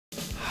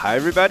Hi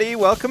everybody,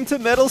 welcome to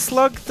Metal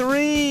Slug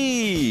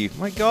 3!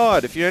 My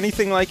god, if you're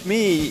anything like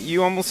me,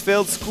 you almost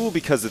failed school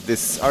because of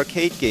this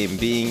arcade game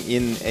being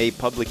in a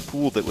public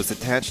pool that was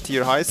attached to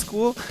your high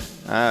school.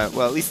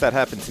 Well, at least that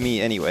happened to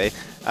me anyway.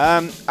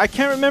 I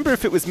can't remember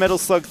if it was Metal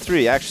Slug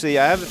 3. Actually,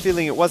 I have a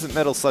feeling it wasn't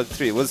Metal Slug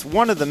 3. It was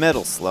one of the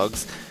Metal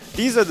Slugs.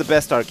 These are the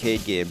best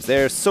arcade games.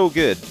 They're so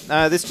good.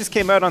 This just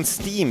came out on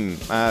Steam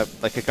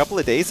like a couple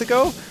of days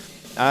ago.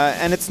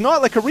 And it's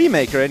not like a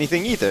remake or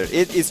anything either.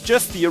 It is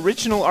just the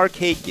original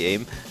arcade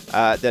game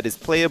that is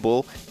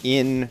playable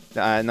in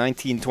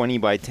 1920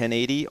 by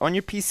 1080 on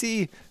your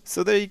PC.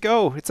 So there you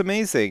go. It's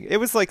amazing. It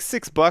was like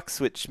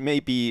 $6, which may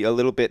be a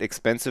little bit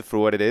expensive for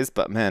what it is,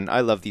 but man,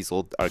 I love these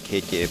old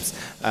arcade games.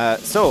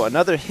 So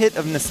another hit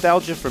of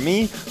nostalgia for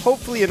me.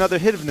 Hopefully another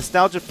hit of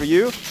nostalgia for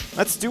you.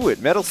 Let's do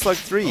it. Metal Slug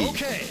 3.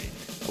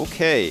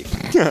 Okay,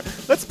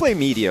 let's play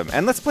medium,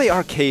 and let's play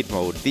arcade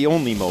mode, the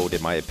only mode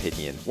in my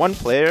opinion. One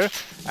player,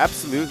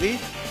 absolutely.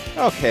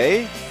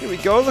 Okay, here we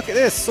go, look at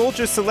this,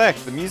 Soldier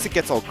Select. The music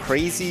gets all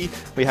crazy.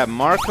 We have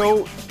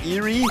Marco,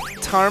 Eerie,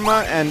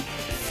 Tarma, and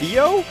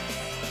Theo?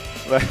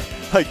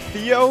 Like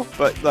Theo,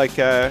 but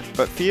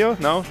Theo?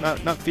 No,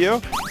 not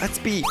Theo. Let's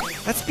be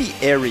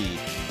Eri.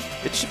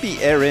 It should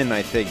be Erin,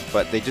 I think,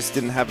 but they just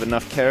didn't have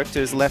enough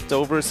characters left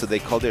over, so they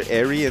called her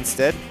Eri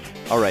instead.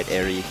 Alright,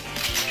 Eri.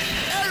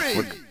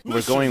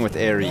 We're going with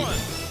Eri.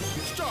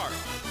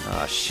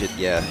 Ah, shit,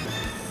 yeah.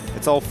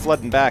 It's all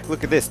flooding back.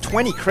 Look at this.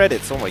 20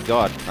 credits. Oh my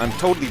god. I'm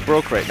totally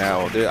broke right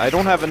now. I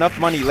don't have enough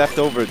money left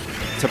over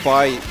to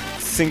buy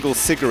single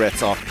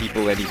cigarettes off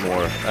people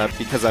anymore.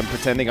 Because I'm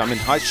pretending I'm in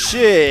high...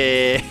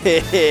 Shit!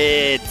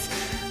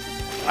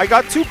 I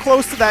got too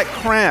close to that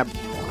crab.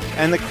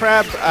 And the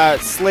crab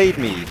slayed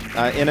me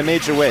in a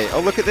major way. Oh,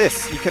 look at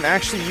this. You can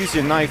actually use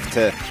your knife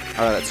to...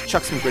 let's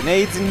chuck some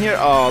grenades in here.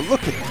 Oh,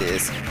 look at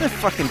this. The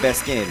fucking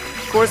best game.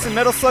 Of course, in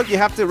Metal Slug, you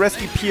have to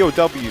rescue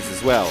POWs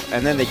as well.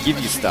 And then they give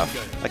you stuff.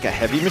 Like a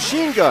heavy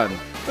machine gun.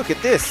 Look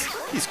at this.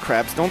 These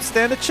crabs don't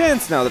stand a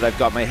chance now that I've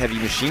got my heavy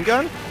machine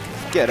gun.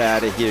 Get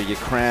out of here, you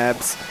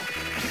crabs.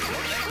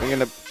 I'm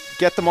gonna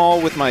get them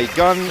all with my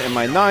gun and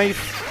my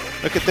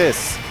knife. Look at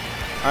this.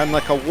 I'm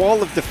like a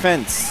wall of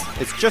defense.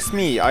 It's just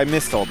me. I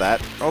missed all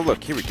that. Oh,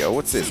 look. Here we go.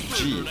 What's this?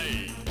 G.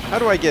 How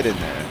do I get in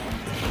there?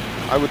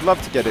 I would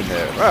love to get in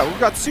there. Well, we've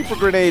got super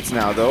grenades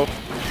now, though.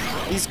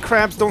 These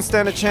crabs don't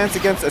stand a chance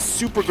against a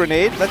super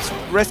grenade. Let's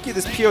rescue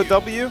this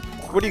POW.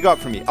 What do you got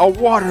for me? A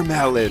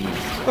watermelon.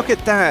 Look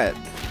at that.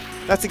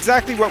 That's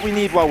exactly what we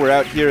need while we're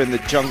out here in the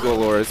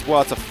jungle, or as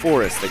well, it's a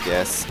forest, I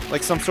guess.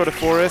 Like some sort of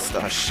forest.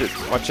 Oh, shit.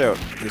 Watch out.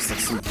 There's like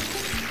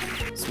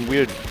some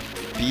weird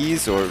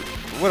bees, or...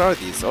 What are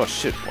these? Oh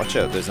shit, watch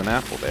out, there's an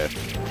apple there.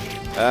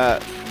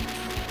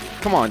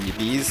 Come on, you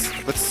bees.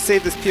 Let's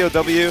save this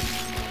POW.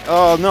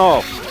 Oh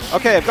no.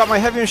 Okay, I've got my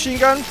heavy machine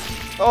gun.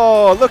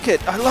 Oh, look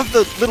it. I love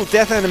the little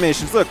death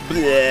animations. Look.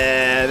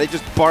 Bleh, they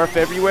just barf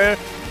everywhere.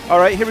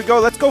 Alright, here we go.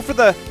 Let's go for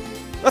the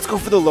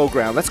low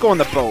ground. Let's go on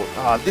the boat.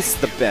 Ah, this is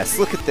the best.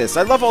 Look at this.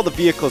 I love all the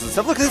vehicles and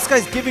stuff. Look at this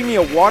guy's giving me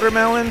a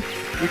watermelon.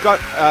 We got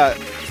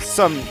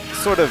some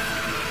sort of,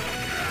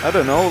 I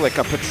don't know, like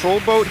a patrol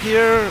boat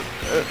here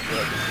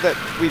that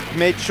we've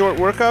made short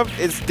work of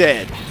is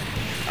dead.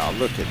 Oh,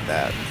 look at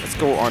that. Let's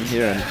go on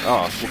here and,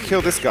 oh, we'll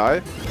kill this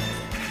guy.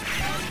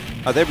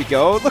 Oh, there we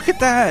go. Look at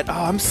that. Oh,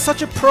 I'm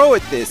such a pro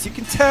at this. You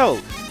can tell.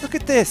 Look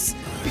at this.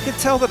 You can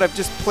tell that I've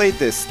just played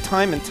this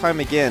time and time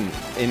again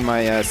in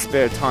my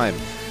spare time,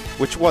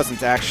 which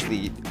wasn't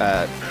actually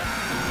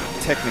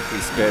technically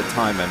spare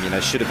time. I mean,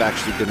 I should have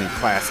actually been in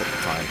class at the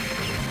time.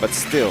 But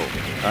still,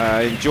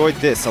 I enjoyed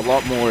this a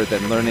lot more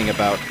than learning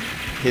about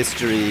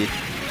history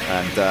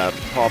and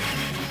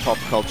pop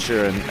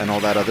culture and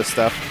all that other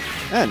stuff.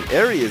 And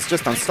Eri is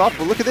just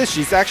unstoppable. Look at this.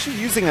 She's actually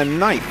using a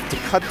knife to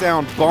cut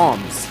down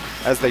bombs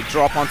as they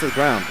drop onto the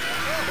ground.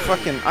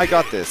 Fucking, I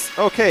got this.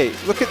 Okay,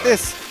 look at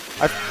this.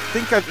 I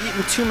think I've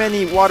eaten too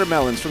many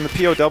watermelons from the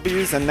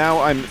POWs, and now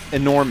I'm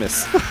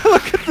enormous.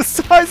 Look at the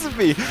size of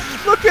me.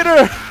 Look at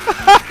her.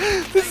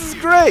 This is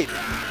great.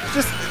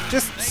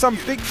 Just some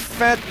big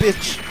fat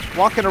bitch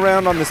walking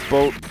around on this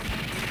boat,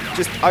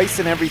 just ice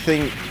and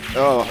everything.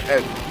 Oh,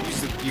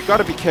 you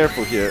gotta be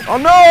careful here. Oh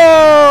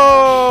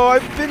no!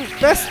 I've been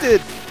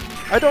bested.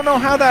 I don't know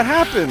how that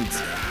happened.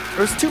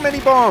 There's too many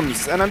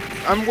bombs, and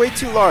I'm way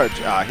too large.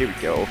 Ah, here we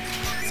go.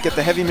 Let's get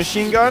the heavy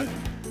machine gun.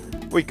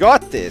 We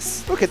got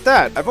this. Look at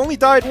that. I've only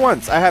died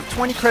once. I have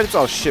 20 credits.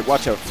 Oh shit!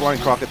 Watch out, flying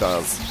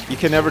crocodiles. You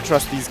can never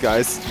trust these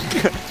guys.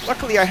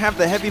 Luckily, I have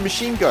the heavy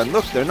machine gun.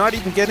 Look, they're not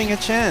even getting a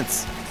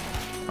chance.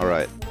 All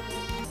right.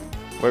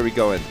 Where are we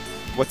going?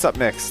 What's up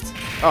next?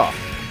 Oh,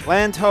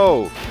 land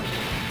ho.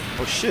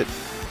 Oh shit.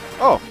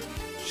 Oh,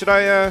 should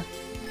I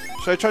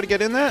try to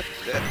get in that?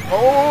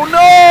 Oh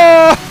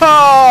no!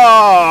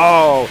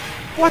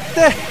 What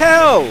the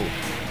hell?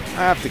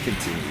 I have to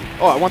continue.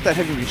 Oh, I want that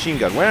heavy machine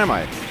gun. Where am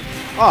I?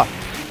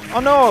 Oh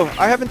no!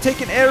 I haven't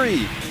taken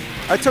Eri.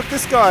 I took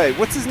this guy.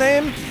 What's his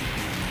name?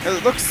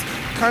 It looks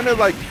kind of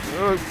like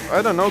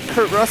I don't know,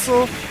 Kurt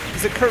Russell.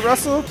 Is it Kurt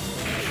Russell?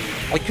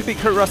 It could be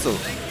Kurt Russell.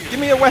 Give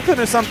me a weapon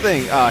or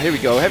something. Ah, here we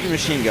go. Heavy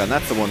machine gun.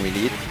 That's the one we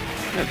need.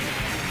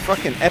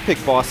 Fucking epic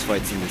boss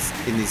fights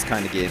in these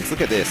kind of games.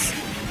 Look at this.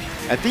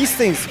 And these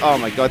things, oh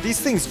my god, these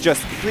things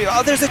just...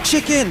 Oh, there's a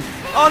chicken!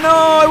 Oh no,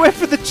 I went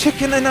for the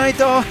chicken and I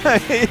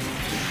died!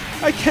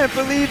 I can't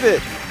believe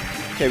it!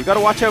 Okay, we gotta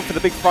watch out for the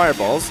big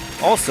fireballs.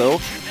 Also,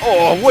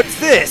 oh, what's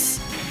this?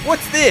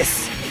 What's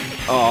this?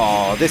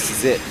 Oh, this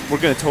is it.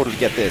 We're gonna totally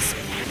get this.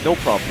 No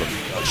problem.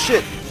 Oh,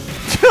 shit.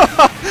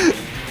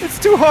 It's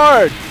too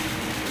hard!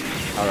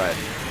 Alright,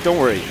 don't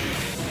worry.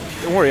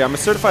 Don't worry, I'm a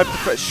certified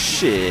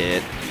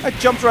shit. I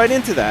jumped right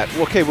into that.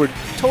 Okay, we're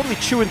totally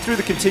chewing through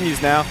the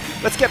continues now.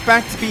 Let's get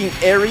back to being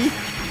airy.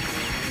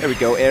 There we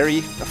go,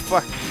 airy. The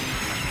fuck?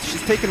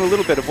 She's taking a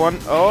little bit of one.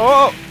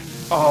 Oh!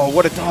 Oh,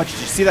 what a dodge. Did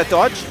you see that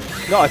dodge?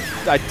 No,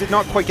 I did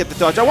not quite get the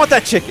dodge. I want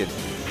that chicken.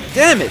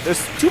 Damn it,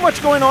 there's too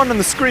much going on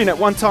the screen at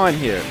one time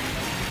here.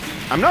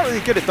 I'm not really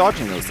good at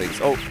dodging those things.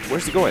 Oh,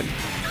 where's he going?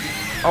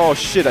 Oh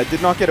shit, I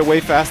did not get away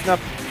fast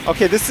enough.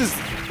 Okay, this is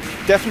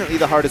definitely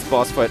the hardest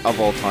boss fight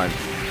of all time.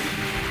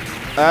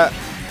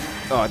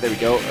 Oh, there we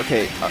go.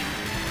 Okay.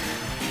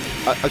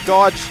 A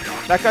dodge.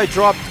 That guy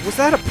dropped... Was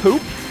that a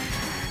poop?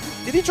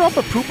 Did he drop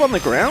a poop on the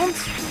ground?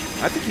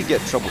 I think you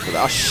get in trouble for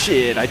that. Oh,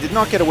 shit. I did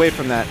not get away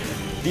from that.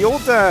 The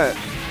old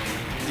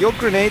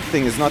grenade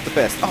thing is not the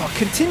best. Oh,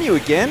 continue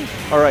again?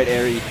 Alright,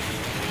 Aerie.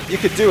 You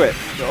could do it.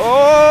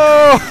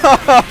 Oh!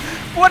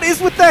 What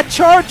is with that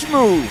charge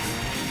move?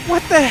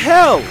 What the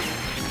hell?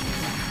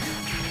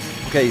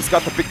 Okay, he's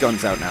got the big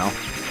guns out now.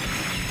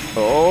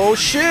 Oh,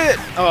 shit!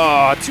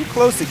 Oh, too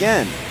close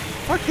again.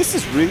 Fuck, this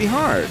is really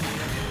hard.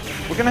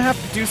 We're gonna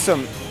have to do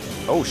some...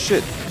 Oh,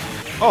 shit.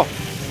 Oh,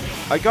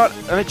 I got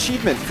an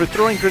achievement for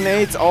throwing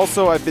grenades.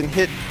 Also, I've been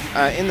hit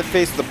in the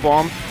face with a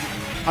bomb.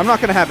 I'm not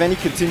gonna have any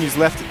continues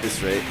left at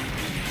this rate.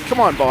 Come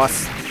on,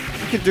 boss.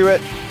 You can do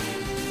it.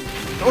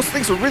 Those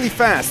things are really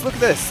fast. Look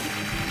at this.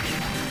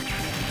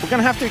 We're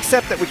gonna have to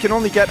accept that we can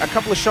only get a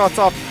couple of shots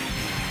off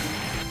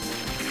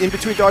in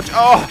between dodge.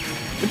 Oh!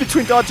 In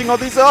between dodging all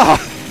these. Oh!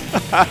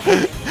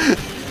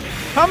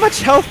 How much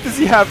health does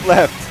he have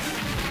left?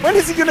 When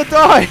is he gonna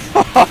die?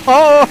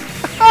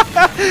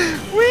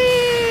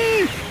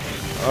 Whee!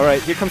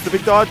 Alright, here comes the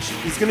big dodge.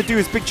 He's gonna do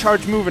his big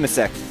charge move in a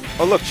sec.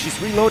 Oh look, she's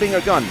reloading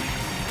her gun.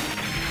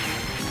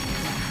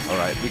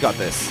 Alright, we got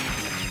this.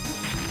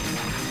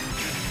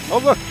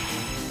 Oh look!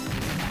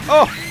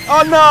 Oh!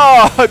 Oh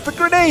no! The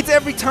grenades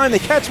every time! They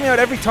catch me out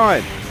every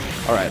time!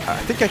 Alright, I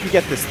think I can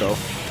get this though.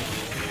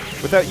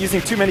 Without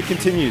using too many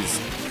continues.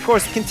 Of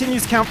course,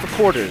 continues count for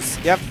quarters.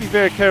 You have to be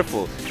very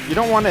careful. You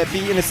don't want to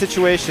be in a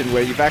situation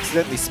where you've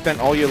accidentally spent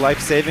all your life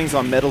savings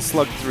on Metal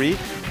Slug 3.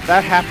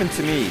 That happened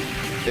to me.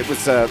 It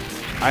was,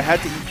 I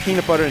had to eat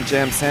peanut butter and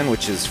jam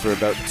sandwiches for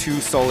about 2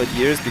 solid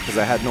years because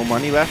I had no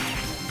money left.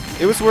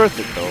 It was worth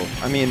it though.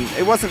 I mean,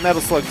 it wasn't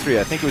Metal Slug 3.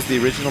 I think it was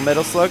the original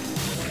Metal Slug.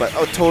 But,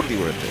 oh, totally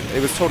worth it.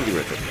 It was totally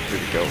worth it. Here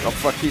we go. Oh,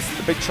 fuck, he's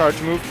the big charge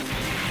move.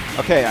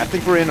 Okay, I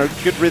think we're in a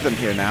good rhythm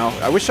here now.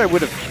 I wish I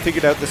would have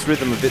figured out this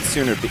rhythm a bit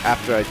sooner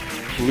after I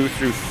blew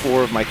through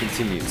 4 of my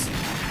continues.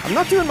 I'm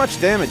not doing much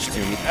damage to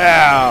me.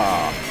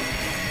 Ow!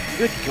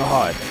 Good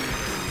God.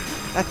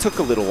 That took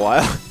a little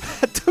while.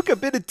 That took a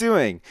bit of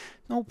doing.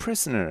 No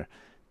prisoner.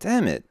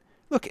 Damn it.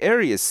 Look,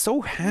 Aerie is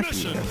so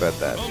happy about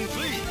that.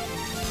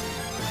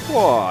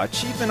 Whoa,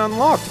 achievement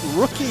unlocked.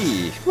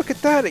 Rookie. Look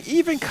at that. It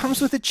even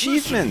comes with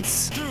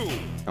achievements.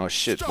 Oh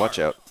shit, watch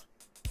out.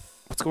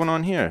 What's going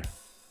on here?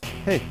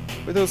 Hey,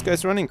 where are those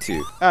guys running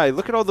to? Ah,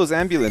 look at all those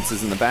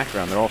ambulances in the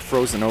background. They're all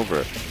frozen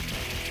over.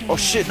 Oh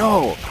shit,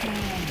 no!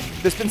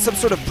 There's been some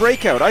sort of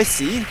breakout, I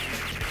see.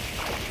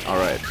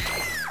 Alright.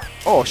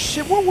 Oh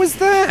shit, what was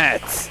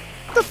that?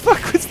 What the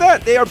fuck was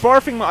that? They are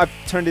barfing my... I've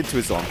turned into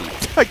a zombie.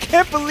 I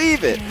can't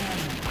believe it!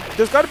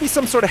 There's gotta be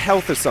some sort of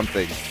health or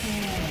something.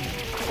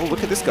 Oh,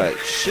 look at this guy.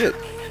 Shit.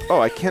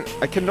 Oh, I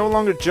can no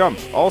longer jump.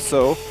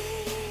 Also,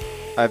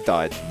 I've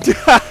died.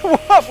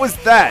 What was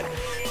that?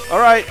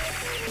 Alright.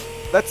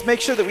 Let's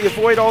make sure that we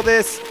avoid all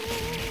this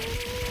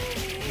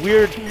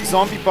weird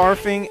zombie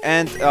barfing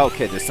and...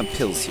 okay, there's some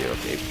pills here.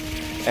 Okay,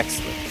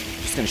 excellent.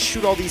 Just gonna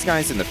shoot all these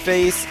guys in the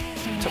face.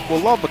 We'll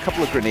lob a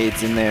couple of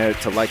grenades in there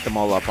to light them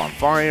all up on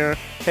fire.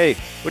 Hey,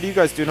 what are you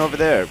guys doing over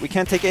there? We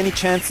can't take any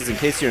chances in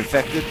case you're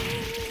infected.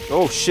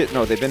 Oh shit,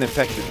 no, they've been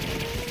infected.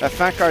 That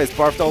fat guy has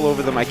barfed all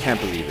over them. I can't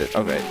believe it.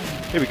 Okay,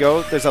 here we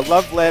go. There's a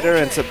love letter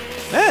and some...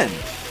 Man,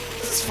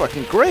 this is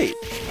fucking great.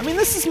 I mean,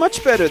 this is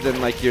much better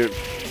than like your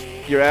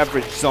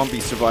average zombie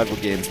survival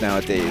games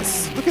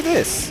nowadays. Look at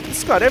this.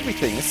 It's got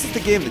everything. This is the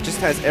game that just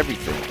has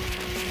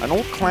everything. An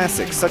old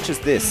classic such as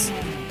this,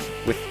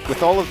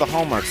 with all of the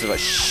hallmarks of a...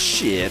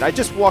 Shit, I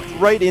just walked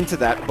right into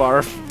that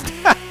barf.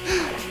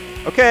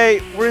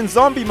 Okay, we're in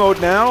zombie mode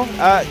now.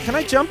 Can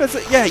I jump as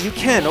a... Yeah, you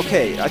can.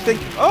 Okay, I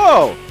think...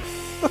 Oh!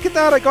 Look at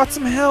that, I got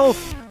some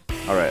health.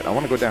 Alright, I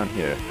want to go down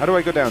here. How do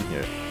I go down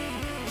here?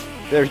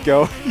 There you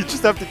go. You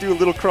just have to do a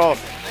little crawl.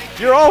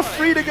 You're all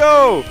free to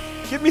go!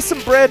 Give me some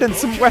bread and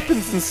some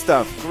weapons and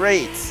stuff.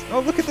 Great.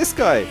 Oh, look at this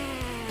guy.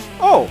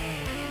 Oh.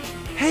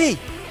 Hey,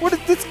 What is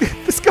this?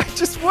 This guy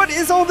just... What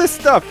is all this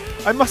stuff?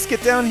 I must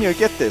get down here.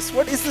 Get this.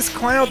 What is this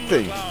cloud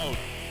thing?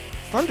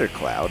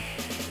 Thundercloud?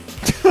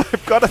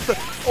 I've got a...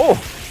 Oh!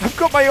 I've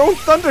got my own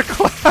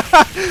thundercloud!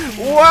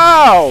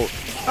 Wow!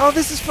 Oh,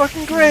 this is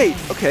fucking great!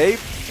 Okay,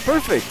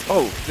 perfect.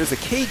 Oh, there's a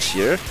cage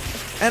here.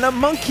 And a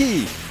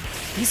monkey!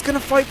 He's gonna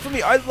fight for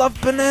me. I love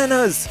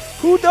bananas!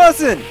 Who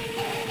doesn't?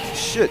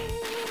 Shit.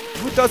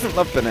 Who doesn't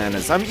love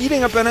bananas? I'm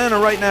eating a banana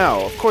right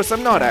now. Of course,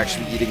 I'm not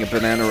actually eating a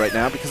banana right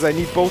now because I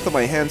need both of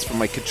my hands for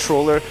my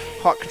controller,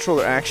 hot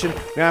controller action. I'm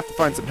gonna have to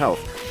find some health.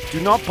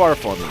 Do not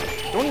barf on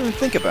me. Don't even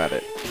think about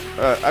it.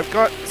 I've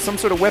got some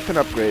sort of weapon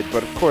upgrade,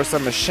 but of course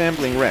I'm a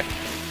shambling wreck.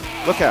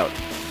 Look out.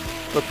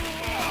 Look,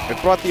 I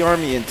brought the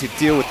army in to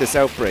deal with this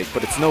outbreak,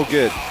 but it's no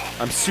good.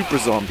 I'm super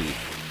zombie.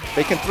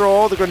 They can throw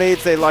all the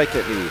grenades they like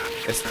at me.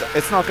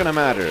 It's not gonna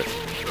matter.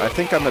 I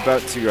think I'm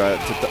about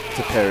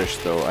to perish,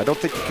 though. I don't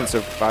think you can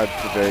survive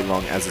for very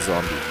long as a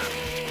zombie.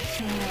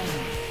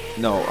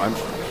 No, I'm...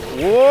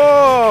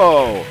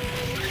 Whoa!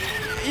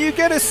 You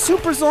get a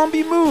super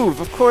zombie move!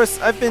 Of course,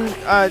 I've been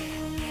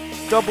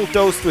double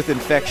dosed with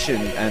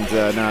infection, and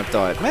now I've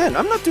died. Man,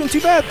 I'm not doing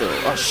too bad, though.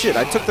 Oh, shit,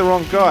 I took the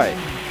wrong guy.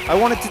 I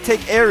wanted to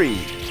take Eri,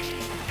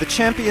 the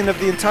champion of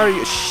the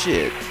entire...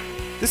 Shit.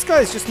 This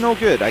guy is just no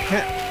good. I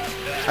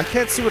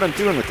can't see what I'm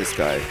doing with this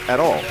guy at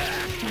all.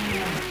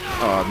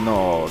 Oh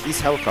no, these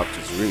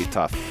helicopters are really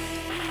tough.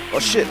 Oh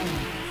shit.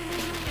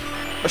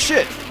 Oh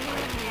shit.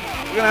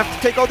 We're gonna have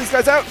to take all these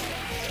guys out.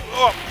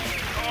 Oh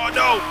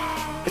no.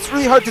 It's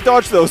really hard to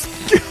dodge those.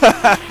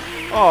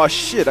 Oh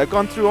shit, I've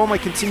gone through all my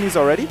continues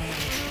already.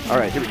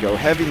 Alright, here we go.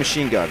 Heavy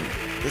machine gun.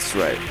 This is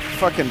right.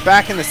 Fucking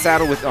back in the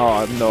saddle with...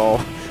 Oh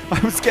no. I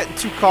was getting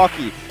too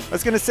cocky. I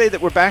was gonna say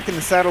that we're back in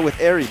the saddle with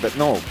Eri, but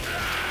no.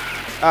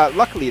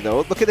 Luckily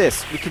though, look at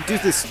this. We can do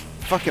this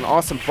fucking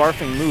awesome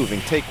barfing move and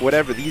take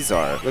whatever these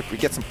are. Look, we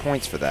get some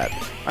points for that.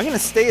 I'm gonna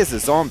stay as a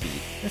zombie.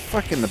 They're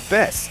fucking the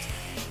best.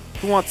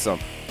 Who wants some?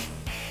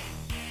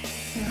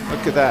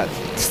 Look at that.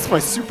 This is my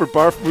super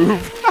barf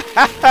move.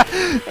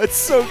 That's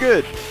so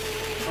good.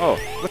 Oh,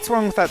 what's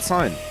wrong with that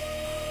sign?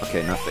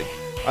 Okay, nothing.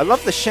 I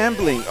love the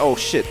shambling. Oh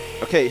shit.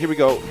 Okay, here we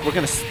go. We're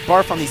gonna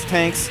barf on these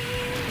tanks.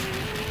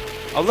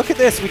 Oh, look at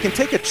this. We can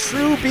take a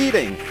true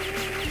beating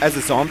as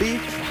a zombie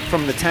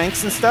from the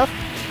tanks and stuff.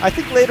 I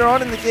think later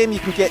on in the game you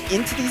can get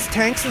into these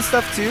tanks and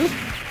stuff too.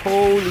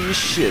 Holy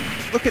shit.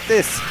 Look at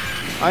this.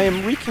 I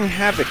am wreaking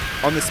havoc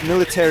on this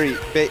military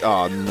base.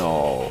 Oh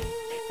no.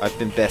 I've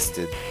been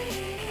bested.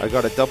 I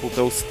got a double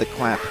dose of the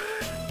clap.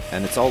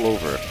 And it's all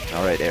over.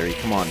 Alright, Eri,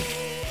 come on.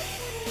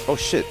 Oh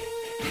shit.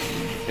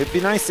 It'd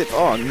be nice if...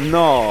 Oh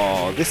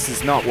no. This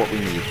is not what we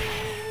need.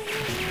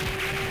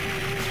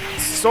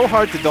 It's so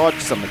hard to dodge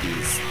some of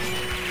these.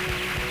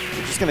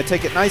 We're just gonna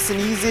take it nice and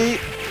easy.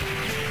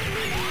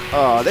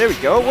 Oh, there we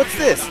go. What's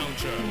this?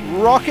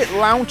 Rocket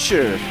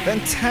launcher.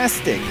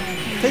 Fantastic.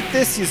 Take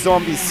this, you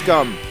zombie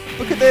scum.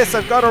 Look at this.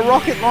 I've got a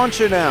rocket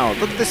launcher now.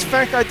 Look, this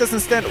fat guy doesn't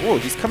stand... Whoa,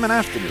 he's coming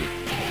after me.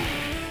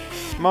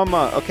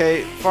 Mama.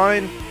 Okay,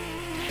 fine.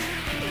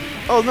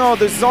 Oh, no,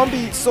 there's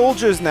zombie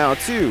soldiers now,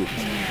 too.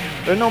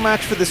 They're no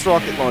match for this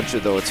rocket launcher,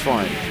 though. It's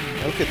fine.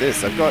 Look at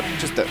this. I've got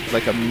just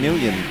like a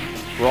million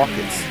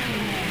rockets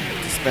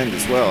to spend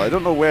as well. I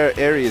don't know where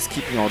Eri is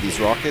keeping all these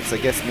rockets. I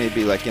guess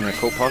maybe like in her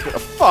coat pocket. Oh,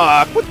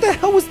 fuck! What the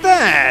hell was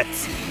that?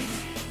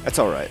 That's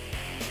alright.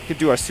 We can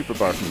do our super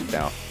barf move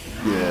now.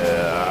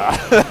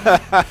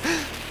 Yeah.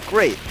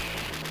 Great.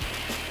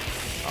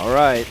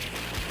 Alright.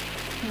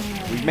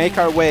 We make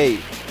our way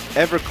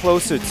ever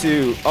closer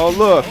to... Oh,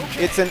 look!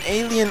 It's an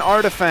alien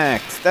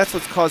artifact! That's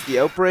what's caused the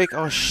outbreak?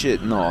 Oh,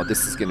 shit. No,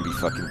 this is gonna be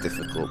fucking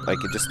difficult. I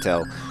can just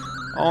tell.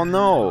 Oh,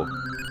 no.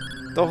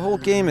 The whole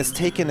game has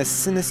taken a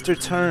sinister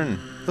turn.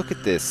 Look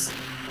at this.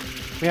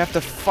 We have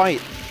to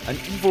fight an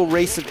evil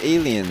race of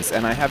aliens,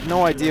 and I have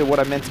no idea what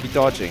I'm meant to be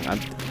dodging. I'm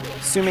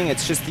assuming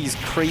it's just these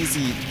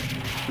crazy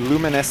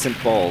luminescent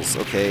balls,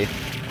 okay?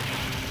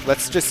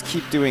 Let's just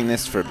keep doing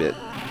this for a bit.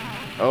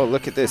 Oh,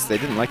 look at this. They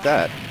didn't like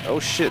that. Oh,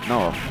 shit,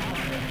 no.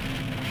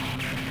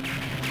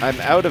 I'm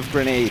out of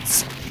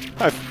grenades.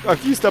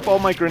 I've used up all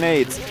my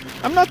grenades.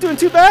 I'm not doing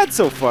too bad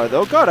so far,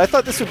 though. God, I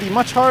thought this would be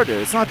much harder.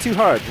 It's not too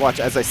hard. Watch,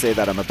 as I say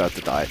that, I'm about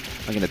to die.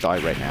 I'm gonna die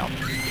right now.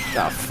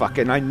 Ah,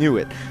 fucking, I knew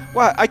it.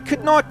 Wow, I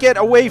could not get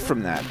away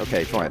from that.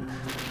 Okay, fine.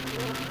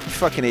 You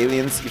fucking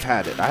aliens, you've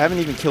had it. I haven't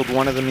even killed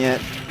one of them yet.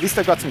 At least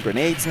I've got some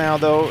grenades now,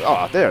 though.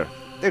 Oh, there.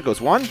 There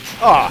goes one.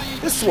 Ah,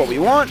 this is what we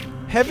want.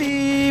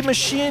 Heavy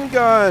machine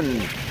gun.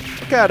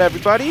 Look out,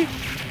 everybody.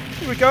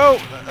 Here we go.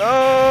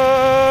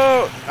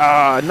 Oh,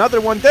 another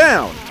one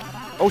down.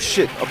 Oh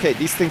shit. Okay,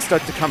 these things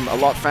start to come a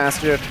lot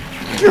faster.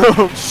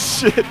 Oh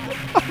shit.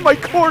 My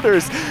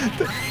quarters.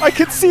 I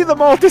can see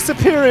them all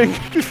disappearing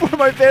before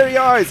my very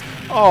eyes.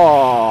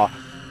 Oh,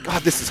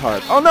 God, this is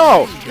hard. Oh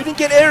no, we didn't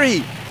get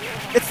Eri.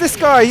 It's this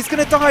guy. He's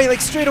gonna die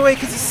like straight away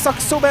because he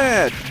sucks so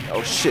bad.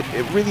 Oh shit.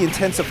 It really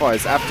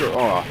intensifies after.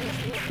 Oh,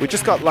 we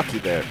just got lucky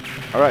there.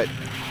 All right.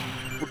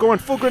 We're going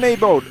full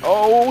grenade mode.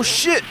 Oh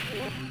shit.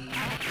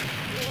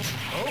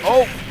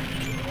 Oh.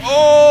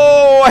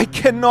 Oh, I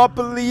cannot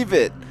believe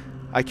it.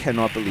 I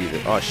cannot believe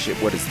it. Oh shit,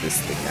 what is this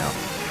thing now?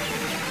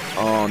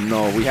 Oh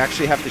no, we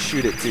actually have to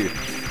shoot it too.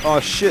 Oh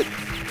shit.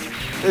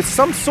 There's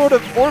some sort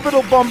of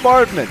orbital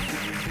bombardment.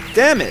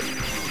 Damn it.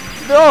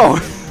 No.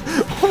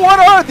 What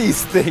are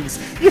these things?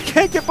 You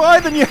can't get by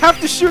them, you have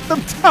to shoot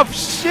them tough.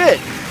 Shit.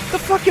 The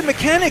fucking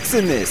mechanics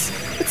in this.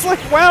 It's like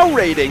WoW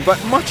raiding,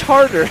 but much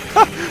harder.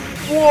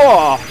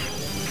 Whoa.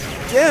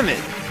 Damn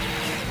it.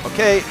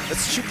 Okay,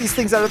 let's shoot these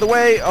things out of the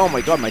way. Oh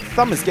my god, my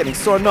thumb is getting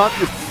sore. Not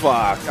your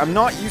fuck. I'm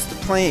not used to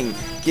playing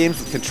games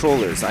with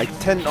controllers. I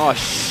tend... Oh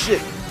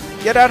shit.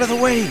 Get out of the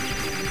way.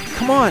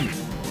 Come on.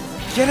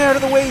 Get out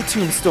of the way,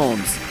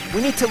 Tombstones.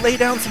 We need to lay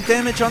down some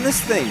damage on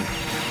this thing.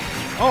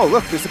 Oh,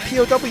 look, there's a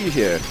POW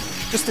here.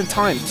 Just in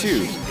time,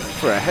 too.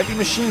 For a heavy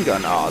machine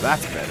gun. Oh,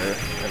 that's better.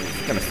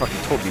 I'm gonna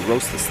fucking totally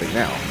roast this thing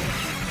now.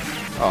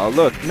 Oh,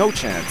 look, no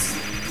chance.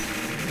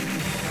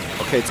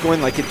 Okay, it's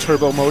going like in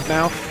turbo mode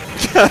now.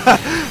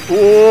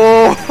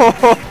 Whoa!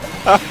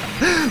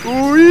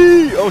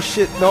 Oh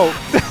shit, no.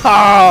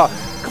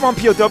 Come on,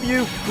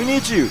 POW. We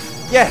need you.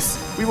 Yes,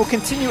 we will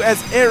continue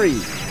as Airy.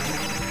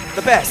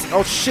 The best.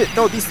 Oh shit,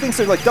 no, these things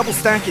are like double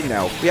stacking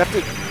now. We have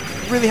to,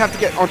 really have to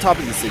get on top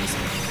of these things.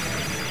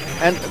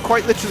 And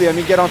quite literally, I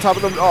mean get on top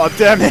of them. Oh,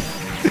 damn it.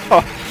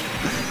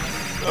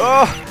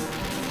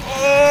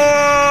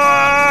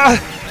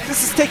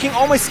 This is taking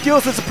all my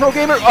skills as a pro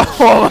gamer.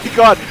 Oh my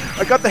god,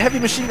 I got the heavy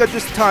machine gun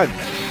just in time.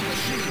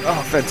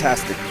 Oh,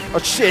 fantastic. Oh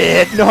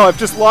shit, no, I've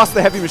just lost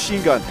the heavy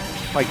machine gun.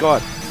 My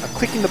god, I'm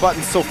clicking the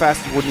buttons so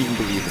fast you wouldn't even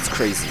believe. It's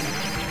crazy.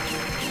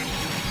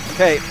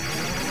 Okay,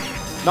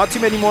 not too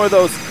many more of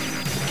those.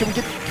 Can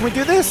we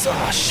do this?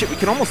 Oh shit, we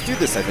can almost do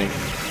this, I think.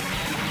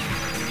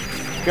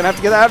 We're gonna have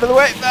to get out of the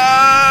way.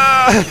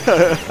 Ah!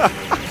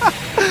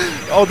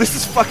 Oh, this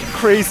is fucking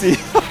crazy.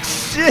 Oh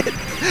shit.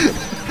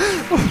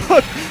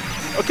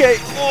 Okay,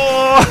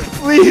 oh,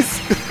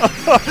 please.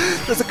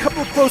 There's a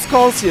couple of close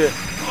calls here.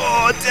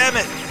 Oh, damn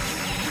it.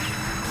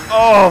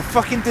 Oh,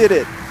 fucking did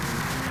it.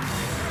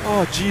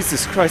 Oh,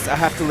 Jesus Christ, I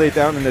have to lay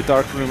down in the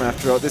dark room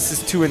after all. This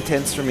is too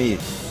intense for me.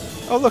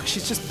 Oh, look,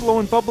 she's just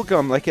blowing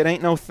bubblegum like it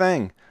ain't no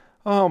thing.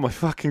 Oh, my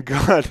fucking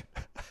god.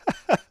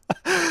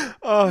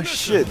 Oh,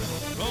 shit.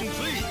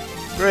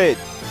 Great.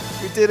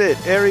 We did it.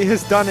 Airy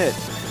has done it.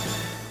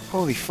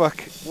 Holy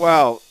fuck.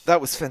 Wow, that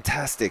was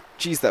fantastic.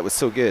 Jeez, that was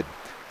so good.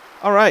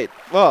 Alright,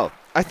 well,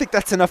 I think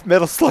that's enough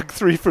Metal Slug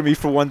 3 for me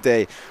for one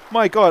day.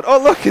 My god.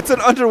 Oh, look, it's an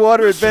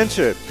underwater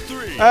adventure.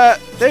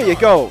 There you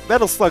go.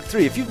 Metal Slug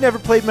 3. If you've never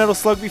played Metal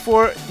Slug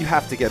before, you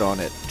have to get on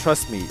it.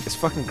 Trust me, it's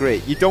fucking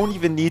great. You don't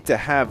even need to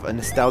have a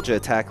nostalgia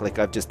attack like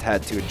I've just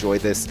had to enjoy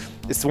this.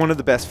 It's one of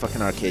the best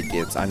fucking arcade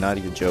games. I'm not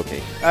even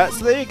joking.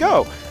 So there you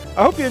go.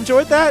 I hope you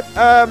enjoyed that.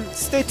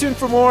 Stay tuned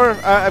for more.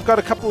 I've got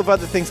a couple of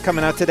other things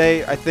coming out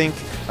today, I think.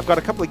 I've got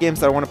a couple of games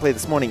that I want to play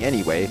this morning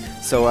anyway,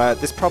 so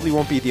this probably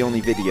won't be the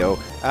only video.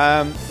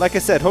 Like I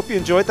said, hope you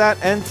enjoyed that,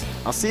 and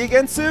I'll see you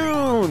again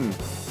soon!